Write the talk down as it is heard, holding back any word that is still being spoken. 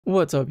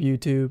What's up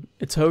YouTube,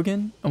 it's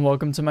Hogan and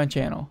welcome to my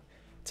channel.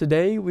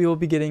 Today we will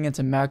be getting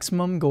into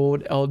Maximum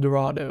Gold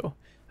Eldorado.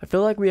 I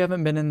feel like we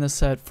haven't been in this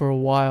set for a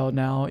while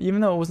now,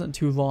 even though it wasn't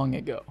too long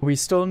ago. We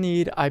still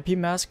need IP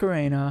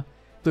Masquerena,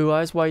 Blue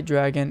Eyes White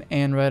Dragon,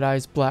 and Red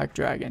Eyes Black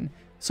Dragon.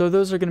 So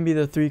those are going to be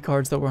the three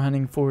cards that we're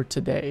hunting for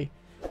today.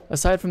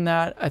 Aside from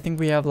that, I think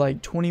we have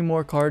like 20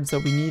 more cards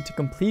that we need to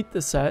complete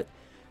the set,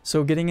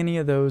 so getting any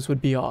of those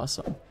would be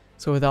awesome.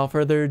 So without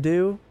further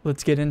ado,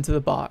 let's get into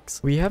the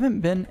box. We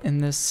haven't been in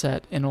this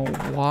set in a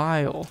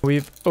while.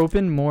 We've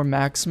opened more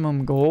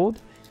Maximum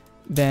Gold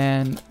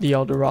than the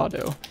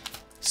Eldorado.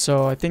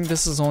 So I think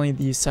this is only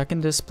the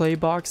second display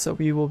box that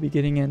we will be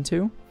getting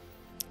into.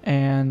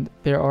 And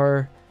there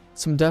are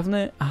some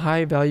definite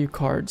high value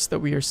cards that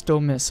we are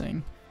still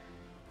missing.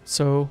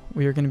 So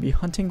we are going to be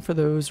hunting for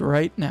those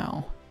right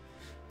now.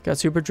 Got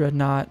Super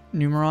Dreadnought,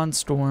 Numeron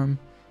Storm,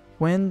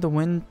 Wind the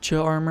Wind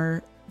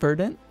Charmer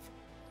Verdant,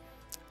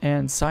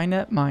 and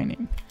Cynet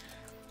Mining.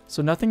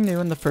 So nothing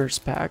new in the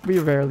first pack. We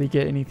rarely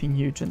get anything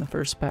huge in the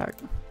first pack.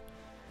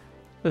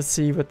 Let's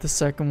see what the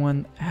second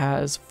one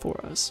has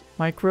for us.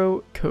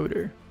 Micro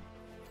Coder,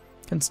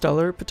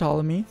 Constellar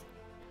Ptolemy,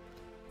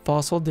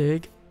 Fossil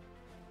Dig,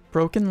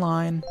 Broken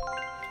Line,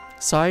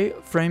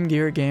 Frame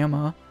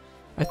Gamma.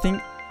 I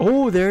think,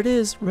 oh, there it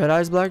is, Red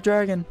Eyes Black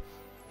Dragon.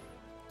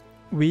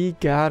 We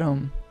got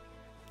him.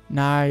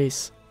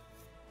 Nice.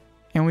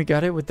 And we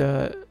got it with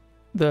the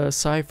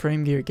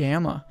Frame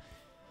Gamma.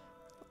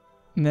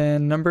 And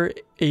then number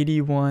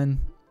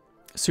 81,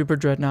 Super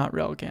Dreadnought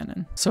Rail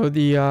Cannon. So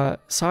the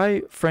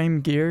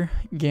Frame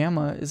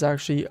Gamma is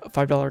actually a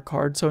 $5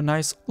 card, so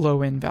nice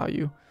low end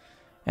value.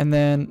 And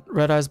then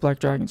Red Eyes Black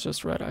Dragon is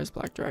just Red Eyes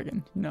Black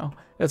Dragon. You know,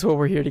 that's what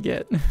we're here to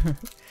get.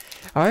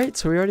 Alright,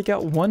 so we already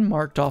got one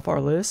marked off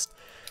our list.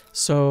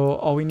 So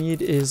all we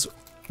need is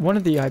one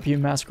of the IP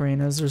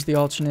Masquerenas. There's the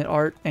alternate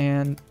art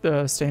and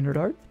the standard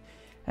art.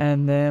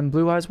 And then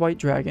Blue Eyes White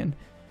Dragon,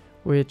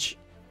 which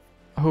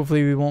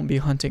hopefully we won't be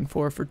hunting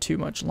for too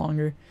much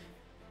longer.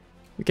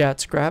 We got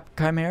Scrap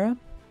Chimera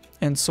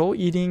and Soul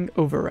Eating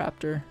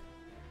Oviraptor,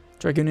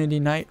 Dragonity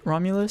Knight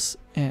Romulus,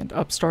 and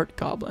Upstart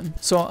Goblin.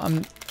 So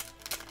I'm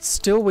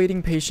still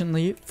waiting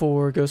patiently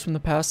for Ghost from the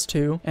Past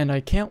 2, and I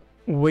can't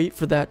wait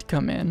for that to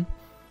come in.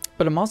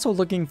 But I'm also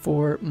looking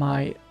for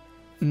my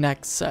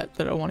next set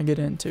that I want to get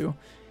into.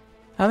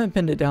 I haven't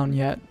pinned it down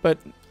yet, but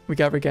we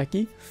got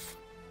Regeki.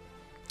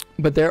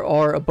 But there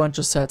are a bunch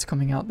of sets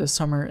coming out this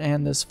summer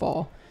and this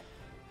fall.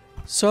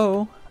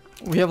 So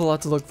we have a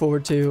lot to look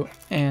forward to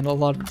and a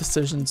lot of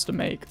decisions to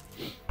make.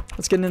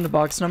 Let's get into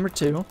box number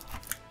 2.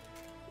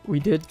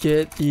 We did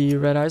get the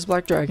Red Eyes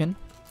Black Dragon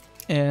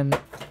in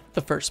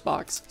the first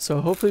box.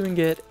 So hopefully we can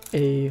get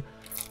a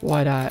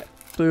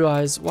Blue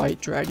Eyes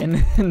White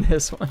Dragon in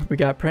this one. We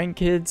got Prank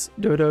Kids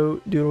Dodo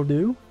Doodle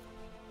Doo,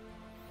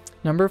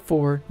 number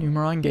 4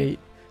 Numeron Gate,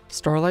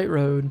 Starlight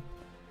Road,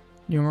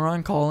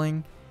 Numeron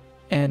Calling,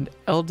 and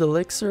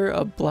Elixir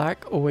of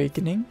Black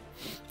Awakening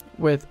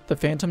with the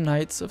Phantom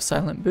Knights of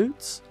Silent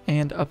Boots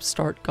and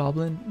Upstart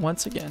Goblin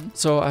once again.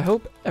 So I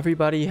hope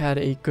everybody had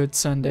a good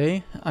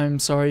Sunday. I'm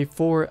sorry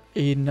for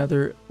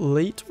another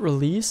late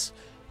release,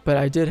 but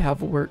I did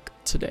have work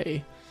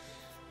today.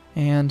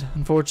 And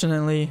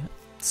unfortunately,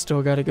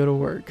 still gotta go to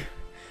work.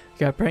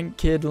 Got Prank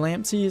Kid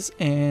Lampsies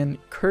and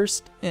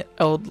Cursed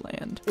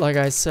Eldland. Like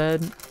I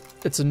said,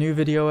 it's a new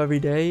video every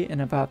day, and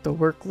if I have to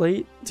work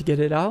late to get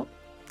it out,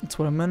 that's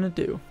what I'm gonna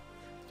do.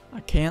 I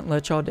can't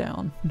let y'all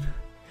down.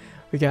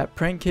 We got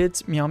Prank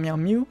Kids Meow Meow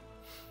Mew,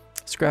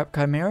 Scrap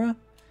Chimera,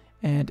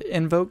 and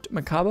Invoked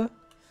Macabre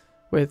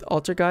with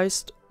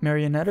Altergeist,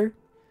 Marionetter,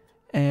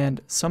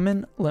 and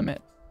Summon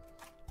Limit.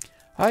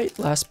 Alright,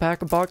 last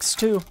pack of box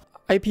 2.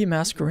 IP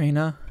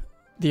Masquerena,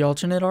 the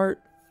alternate art.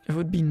 It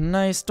would be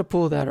nice to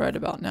pull that right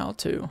about now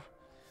too.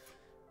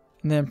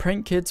 And then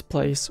Prank Kids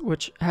Place,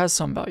 which has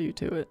some value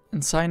to it.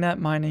 And Cynet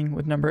Mining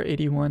with number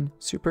 81,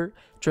 Super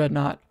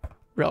Dreadnought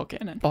Rail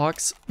Cannon.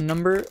 Box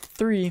number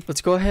 3.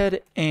 Let's go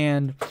ahead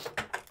and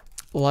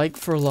like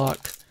for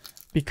luck,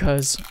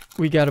 because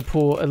we got to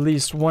pull at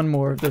least one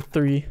more of the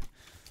 3.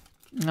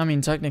 I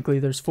mean, technically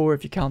there's 4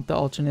 if you count the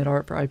alternate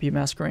art for IP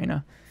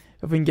Masquerena.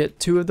 If we can get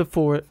 2 of the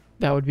 4,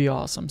 that would be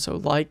awesome. So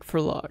like for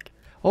luck.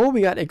 Oh,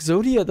 we got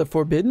Exodia, the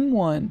Forbidden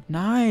One.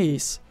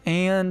 Nice.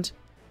 And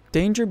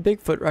Danger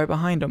Bigfoot right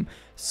behind him.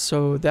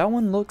 So that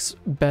one looks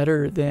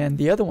better than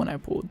the other one I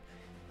pulled.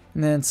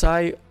 And then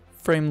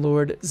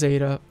PSY-Framelord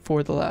Zeta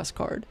for the last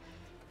card.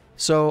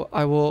 So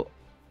I will,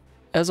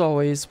 as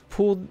always,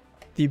 pull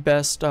the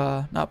best,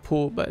 not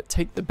pull, but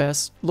take the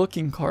best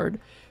looking card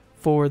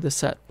for the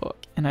set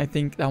book. And I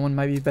think that one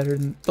might be better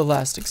than the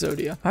last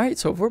Exodia. Alright,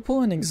 so if we're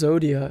pulling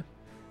Exodia,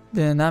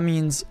 then that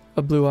means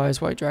a Blue Eyes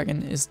White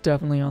Dragon is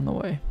definitely on the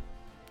way.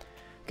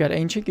 Got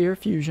Ancient Gear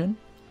Fusion,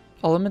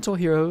 Elemental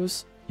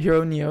Heroes,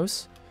 Hero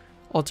Neos,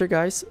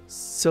 Altergeist,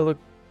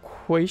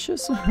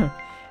 Siliquacious,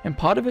 and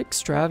Pot of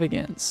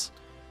Extravagance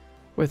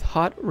with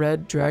Hot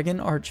Red Dragon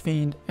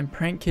Archfiend and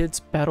Prank Kids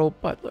Battle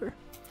Butler.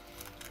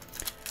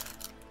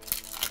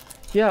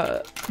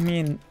 Yeah, I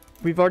mean,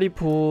 we've already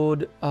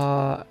pulled,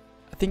 I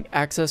think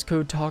access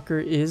code talker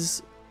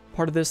is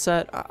part of this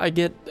set. I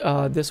get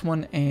this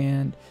one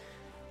and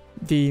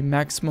the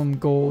maximum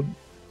gold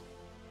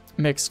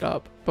mixed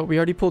up, but we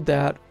already pulled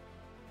that.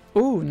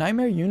 Oh,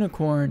 Knightmare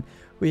Unicorn.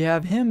 We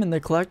have him in the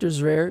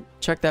collector's rare.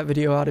 Check that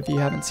video out if you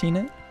haven't seen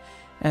it.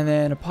 And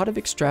then a Pot of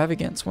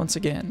Extravagance once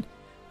again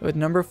with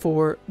number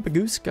 4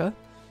 Baguska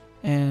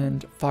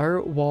and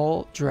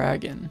Firewall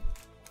Dragon.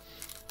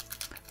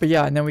 But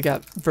yeah, and then we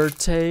got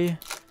Verte,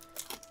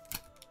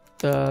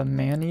 the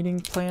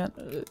man-eating plant.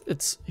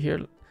 It's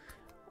here.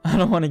 I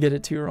don't want to get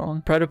it too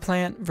wrong.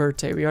 Predaplant,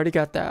 Verte. We already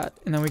got that.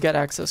 And then we got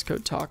access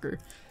code talker.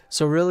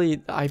 So really,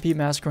 the IP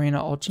Masquerena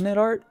alternate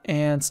art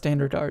and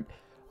standard art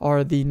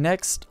are the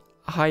next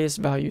highest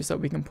values that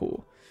we can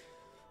pull.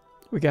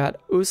 We got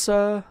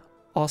Asa,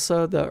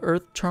 the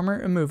Earth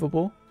Charmer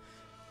Immovable,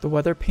 the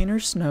Weather Painter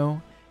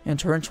Snow, and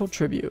Torrential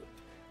Tribute,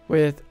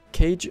 with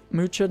Cage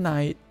Mucha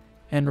Knight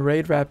and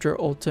Raid Raptor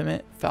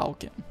Ultimate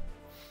Falcon.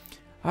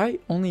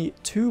 Alright, only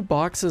 2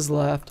 boxes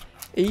left,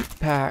 8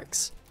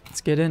 packs.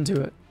 Let's get into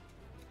it.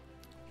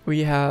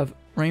 We have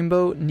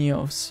Rainbow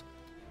Neos,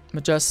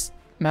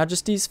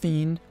 Majesty's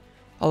Fiend,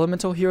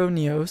 Elemental Hero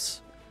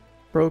Neos,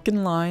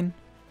 Broken Line,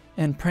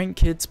 and Prank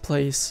Kids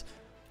Place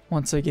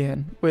once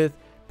again, with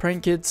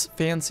Prank Kids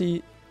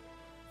Fansies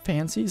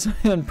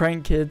and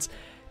Prank Kids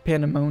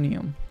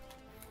Pandemonium.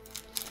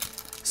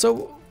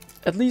 So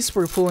at least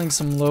we're pulling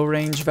some low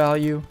range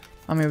value.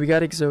 I mean, we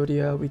got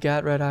Exodia, we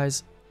got Red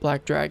Eyes,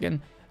 Black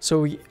Dragon,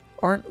 so we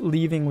aren't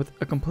leaving with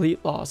a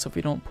complete loss if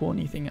we don't pull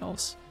anything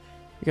else.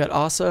 We got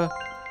Asa,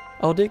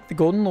 Eldic, the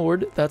Golden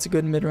Lord, that's a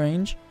good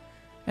mid-range,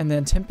 and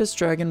then Tempest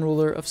Dragon,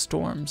 Ruler of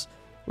Storms,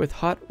 with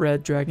Hot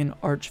Red Dragon,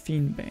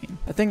 Archfiendbane.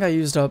 I think I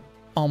used up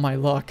all my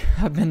luck.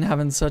 I've been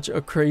having such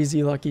a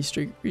crazy lucky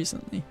streak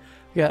recently.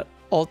 We got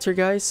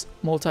Altergeist,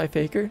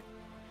 Multifaker,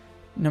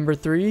 number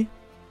 3,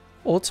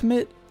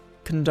 Ultimate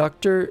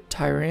Conductor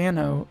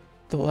Tyranno.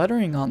 The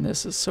lettering on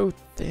this is so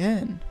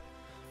thin.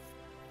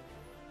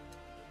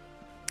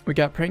 We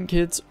got Prank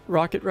Kids,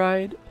 Rocket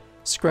Ride,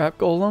 Scrap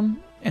Golem,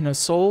 and a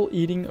Soul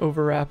Eating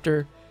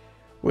Oviraptor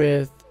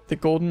with the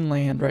Golden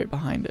Land right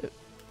behind it.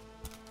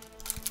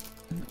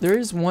 There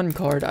is one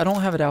card, I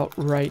don't have it out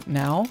right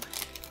now,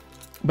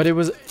 but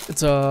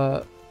it's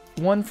a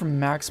one from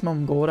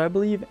Maximum Gold, I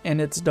believe, and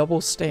it's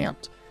double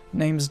stamped.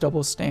 Name's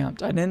double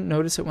stamped. I didn't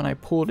notice it when I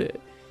pulled it,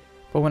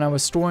 but when I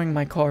was storing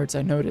my cards,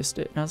 I noticed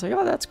it, and I was like,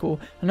 oh, that's cool.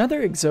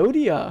 Another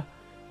Exodia.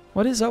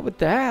 What is up with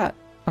that?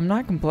 I'm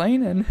not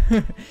complaining.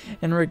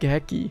 And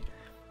Regeki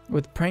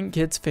with Prank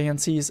Kids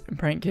Fansies and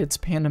Prank Kids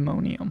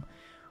Pandemonium.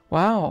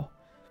 Wow.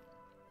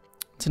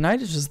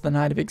 Tonight is just the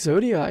night of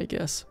Exodia, I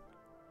guess.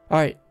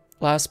 Alright,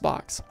 last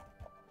box.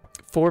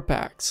 4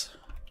 packs.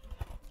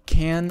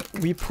 Can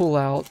we pull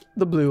out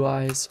the Blue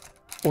Eyes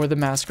or the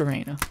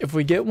Masquerena? If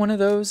we get one of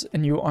those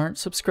and you aren't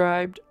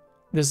subscribed,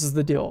 this is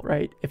the deal,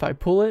 right? If I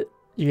pull it,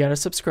 you gotta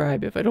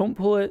subscribe. If I don't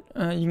pull it,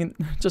 you can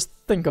just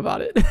think about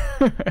it.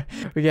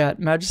 We got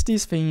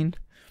Majesty's Fiend,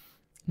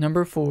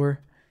 number 4,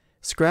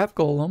 Scrap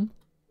Golem,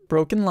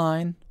 Broken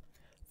Line,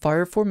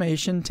 Fire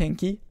Formation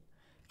Tinky,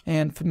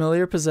 and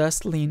Familiar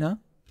Possessed Lena,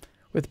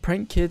 with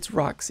Prank Kids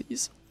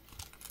Roxy's.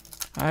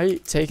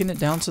 Alright, taking it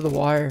down to the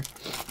wire.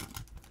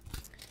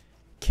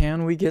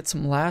 Can we get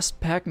some last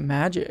pack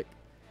magic?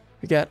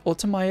 We got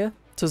Ultimaya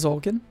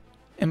Tzolk'in,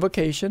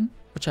 Invocation,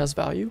 which has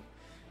value,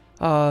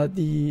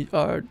 the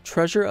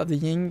Treasure of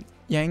the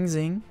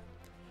Yangzing,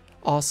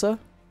 Asa,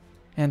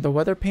 and the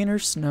Weather Painter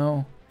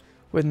Snow,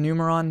 with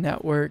Numeron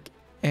Network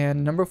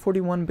and number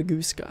 41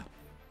 Baguska.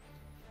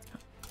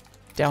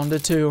 Down to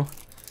 2.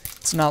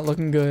 It's not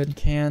looking good.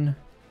 Can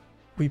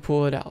we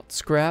pull it out?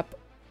 Scrap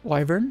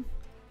Wyvern,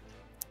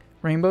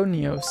 Rainbow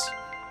Neos,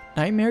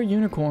 Knightmare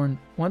Unicorn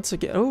once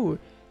again. Oh,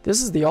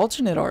 this is the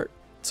alternate art.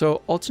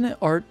 So alternate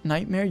art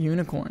Knightmare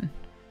Unicorn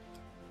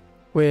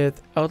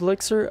with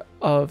Elixir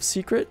of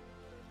Secret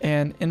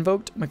and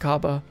Invoked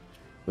Macabre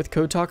with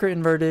Code Talker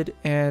inverted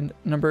and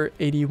number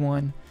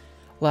 81.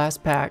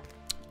 Last pack.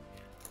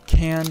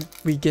 Can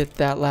we get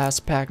that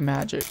last pack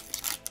magic?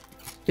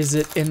 Is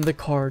it in the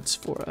cards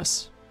for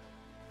us?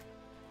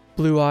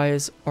 Blue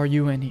Eyes, are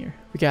you in here?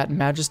 We got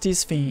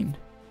Majesty's Fiend,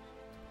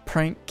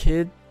 Prank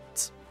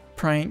Kids,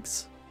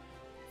 Pranks,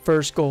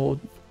 First Gold,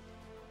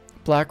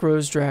 Black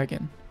Rose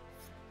Dragon,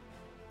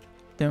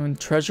 then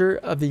Treasure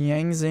of the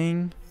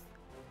Yangzing,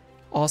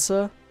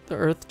 Asa, the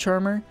Earth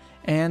Charmer,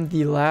 and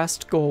the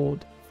last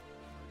gold.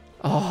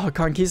 Oh,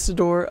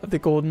 Conquistador of the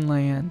Golden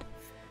Land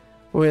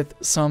with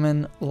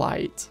Summon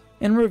Light.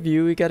 In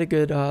review, we got a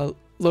good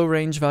low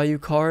range value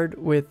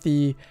card with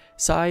the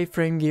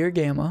PSY-Framelord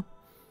Gamma.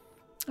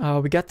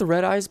 We got the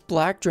Red Eyes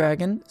Black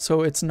Dragon,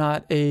 so it's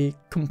not a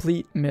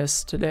complete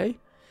miss today.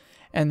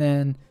 And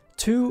then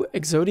 2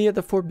 Exodia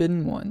the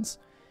Forbidden Ones.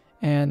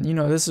 And, you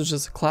know, this is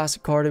just a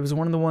classic card. It was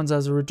one of the ones I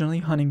was originally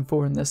hunting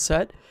for in this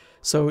set.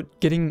 So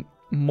getting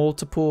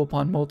multiple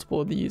upon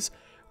multiple of these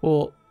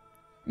will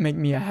make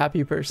me a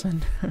happy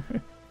person.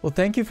 Well,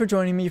 thank you for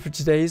joining me for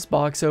today's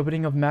box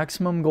opening of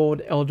Maximum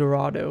Gold El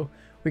Dorado.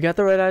 We got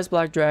the Red Eyes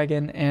Black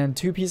Dragon and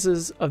 2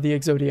 pieces of the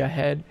Exodia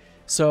head.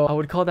 so I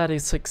would call that a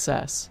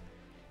success.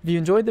 If you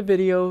enjoyed the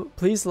video,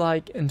 please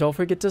like and don't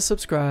forget to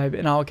subscribe,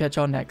 and I'll catch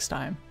y'all next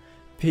time.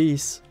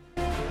 Peace.